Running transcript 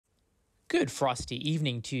Good frosty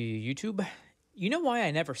evening to you, YouTube. You know why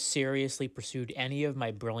I never seriously pursued any of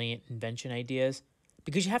my brilliant invention ideas?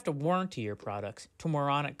 Because you have to warranty your products to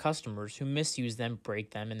moronic customers who misuse them,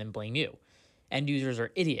 break them, and then blame you. End users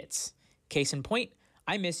are idiots. Case in point,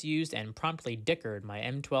 I misused and promptly dickered my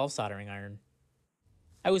M12 soldering iron.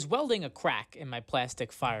 I was welding a crack in my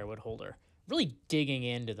plastic firewood holder, really digging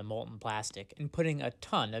into the molten plastic and putting a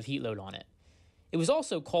ton of heat load on it. It was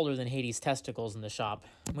also colder than Hades' testicles in the shop,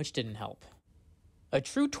 which didn't help. A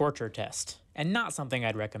true torture test, and not something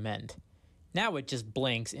I'd recommend. Now it just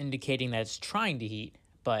blinks, indicating that it's trying to heat,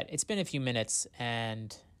 but it's been a few minutes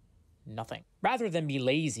and nothing. Rather than be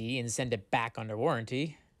lazy and send it back under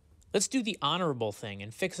warranty, let's do the honorable thing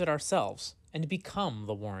and fix it ourselves, and become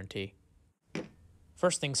the warranty.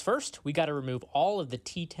 First things first, we gotta remove all of the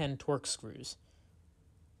T10 Torx screws.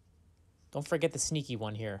 Don't forget the sneaky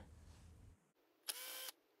one here.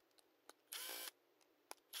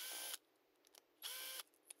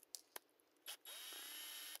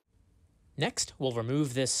 Next, we'll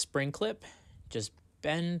remove this spring clip. Just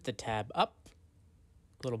bend the tab up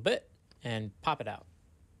a little bit and pop it out.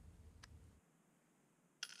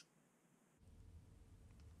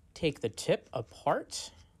 Take the tip apart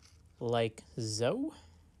like so.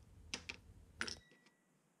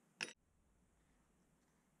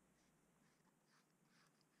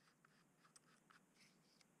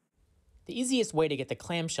 The easiest way to get the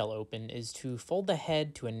clamshell open is to fold the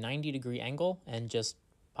head to a 90-degree angle and just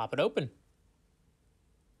pop it open.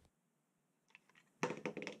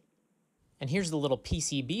 And here's the little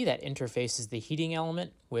PCB that interfaces the heating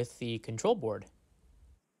element with the control board.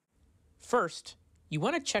 First, you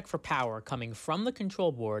want to check for power coming from the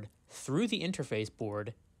control board through the interface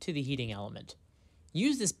board to the heating element.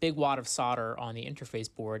 Use this big wad of solder on the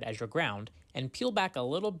interface board as your ground and peel back a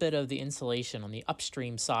little bit of the insulation on the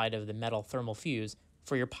upstream side of the metal thermal fuse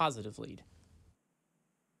for your positive lead.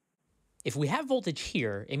 If we have voltage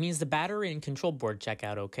here, it means the battery and control board check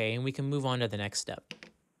out okay, and we can move on to the next step.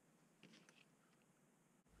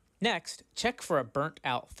 Next, check for a burnt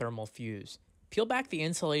out thermal fuse. Peel back the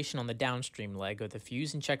insulation on the downstream leg of the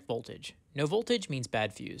fuse and check voltage. No voltage means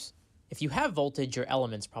bad fuse. If you have voltage, your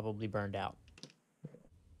element's probably burned out.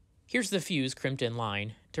 Here's the fuse crimped in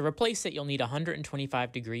line. To replace it, you'll need a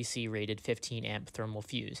 125 degrees C rated 15 amp thermal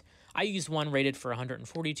fuse. I used one rated for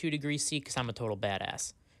 142 degrees C because I'm a total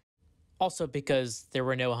badass. Also because there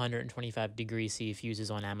were no 125 degrees C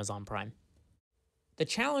fuses on Amazon Prime. The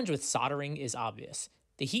challenge with soldering is obvious.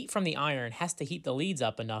 The heat from the iron has to heat the leads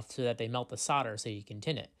up enough so that they melt the solder so you can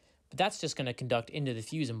tin it. But that's just going to conduct into the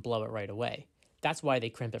fuse and blow it right away. That's why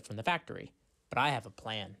they crimp it from the factory. But I have a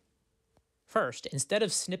plan. First, instead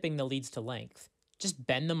of snipping the leads to length, just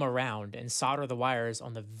bend them around and solder the wires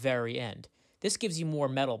on the very end. This gives you more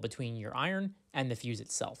metal between your iron and the fuse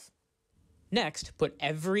itself. Next, put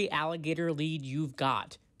every alligator lead you've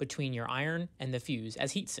got between your iron and the fuse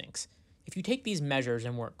as heat sinks. If you take these measures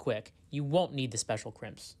and work quick, you won't need the special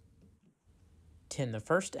crimps. Tin the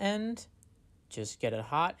first end, just get it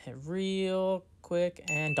hot and real quick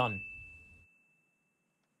and done.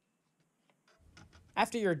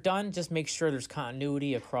 After you're done, just make sure there's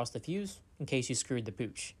continuity across the fuse in case you screwed the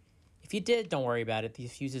pooch. If you did, don't worry about it,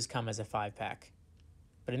 these fuses come as a 5-pack.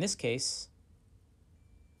 But in this case,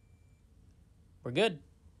 we're good.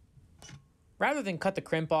 Rather than cut the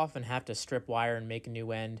crimp off and have to strip wire and make a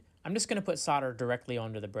new end, I'm just going to put solder directly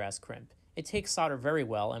onto the brass crimp. It takes solder very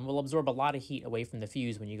well and will absorb a lot of heat away from the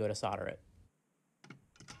fuse when you go to solder it.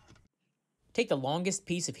 Take the longest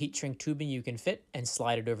piece of heat shrink tubing you can fit and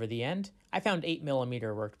slide it over the end. I found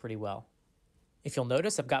 8mm worked pretty well. If you'll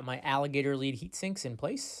notice, I've got my alligator lead heat sinks in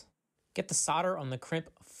place. Get the solder on the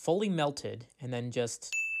crimp fully melted and then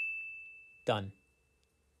just done.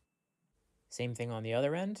 Same thing on the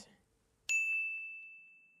other end.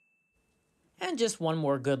 And just one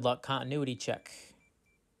more good luck continuity check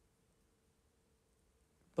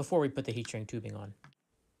before we put the heat shrink tubing on.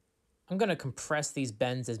 I'm going to compress these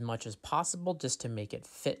bends as much as possible just to make it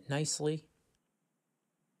fit nicely.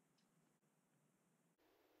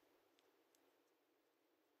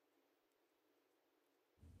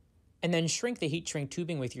 And then shrink the heat shrink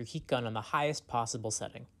tubing with your heat gun on the highest possible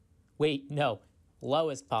setting. Wait, no,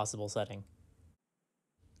 lowest possible setting.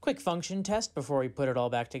 Quick function test before we put it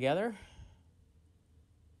all back together.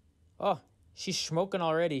 Oh, she's smoking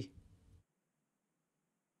already.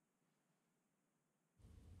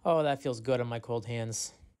 Oh, that feels good on my cold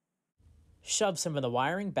hands. Shove some of the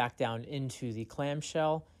wiring back down into the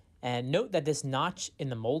clamshell, and note that this notch in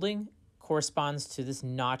the molding corresponds to this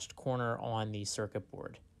notched corner on the circuit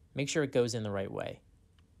board. Make sure it goes in the right way.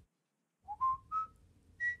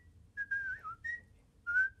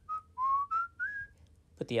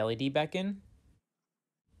 Put the LED back in.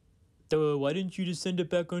 Duh, why didn't you just send it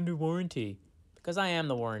back under warranty? Because I am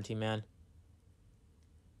the warranty man.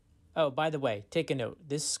 Oh, by the way, take a note.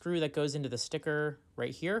 This screw that goes into the sticker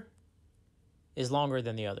right here is longer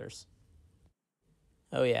than the others.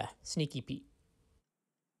 Oh yeah, sneaky Pete.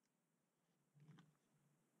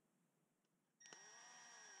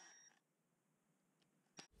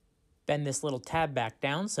 Bend this little tab back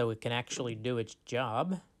down so it can actually do its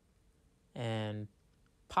job. And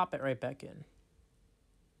pop it right back in.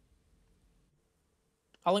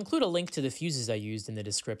 I'll include a link to the fuses I used in the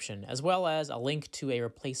description, as well as a link to a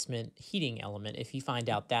replacement heating element if you find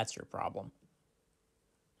out that's your problem.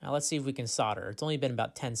 Now let's see if we can solder. It's only been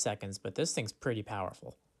about 10 seconds, but this thing's pretty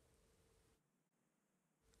powerful.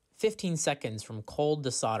 15 seconds from cold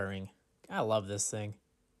to soldering. I love this thing.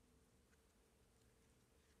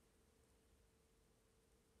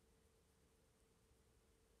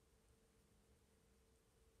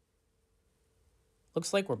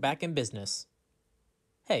 Looks like we're back in business.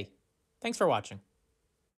 Hey, thanks for watching.